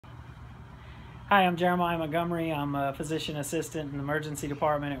Hi, I'm Jeremiah Montgomery. I'm a physician assistant in the emergency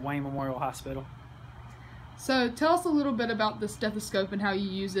department at Wayne Memorial Hospital. So tell us a little bit about the stethoscope and how you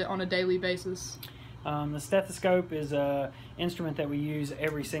use it on a daily basis. The stethoscope is an instrument that we use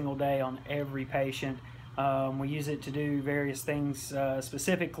every single day on every patient. We use it to do various things,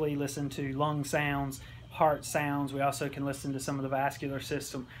 specifically listen to lung sounds, heart sounds. We also can listen to some of the vascular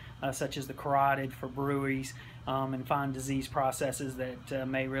system, such as the carotid for bruits, and find disease processes that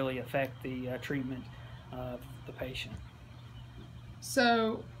may really affect the treatment of the patient.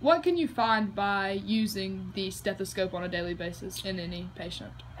 So what can you find by using the stethoscope on a daily basis in any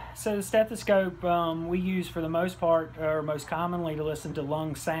patient? So the stethoscope we use for the most part, or most commonly, to listen to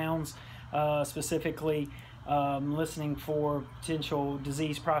lung sounds, specifically listening for potential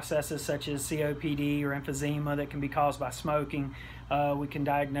disease processes such as COPD or emphysema that can be caused by smoking. We can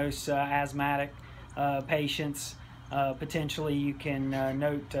diagnose asthmatic patients. Potentially you can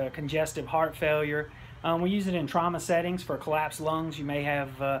note congestive heart failure. We use it in trauma settings for collapsed lungs. You may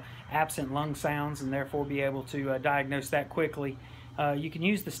have absent lung sounds and therefore be able to diagnose that quickly. You can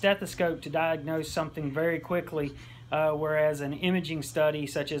use the stethoscope to diagnose something very quickly, whereas an imaging study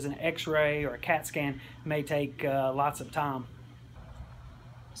such as an x-ray or a CAT scan may take lots of time.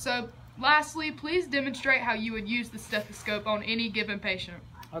 So lastly, please demonstrate how you would use the stethoscope on any given patient.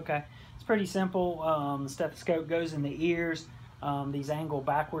 Okay, it's pretty simple. The stethoscope goes in the ears. These angle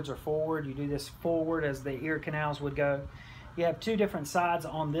backwards or forward. You do this forward as the ear canals would go. You have two different sides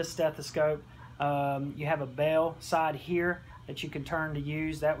on this stethoscope. You have a bell side here that you can turn to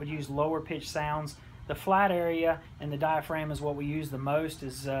use. That would use lower pitch sounds. The flat area and the diaphragm is what we use the most,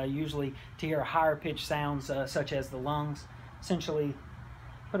 is usually to hear higher pitch sounds such as the lungs. Essentially,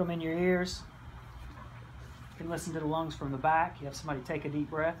 put them in your ears. You can listen to the lungs from the back. You have somebody take a deep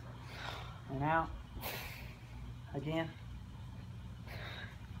breath and out. Again.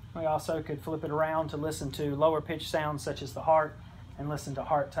 We also could flip it around to listen to lower pitch sounds such as the heart and listen to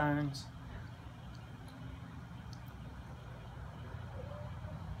heart tones.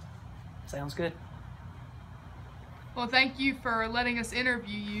 Sounds good. Well, thank you for letting us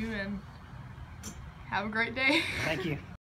interview you, and have a great day. Thank you.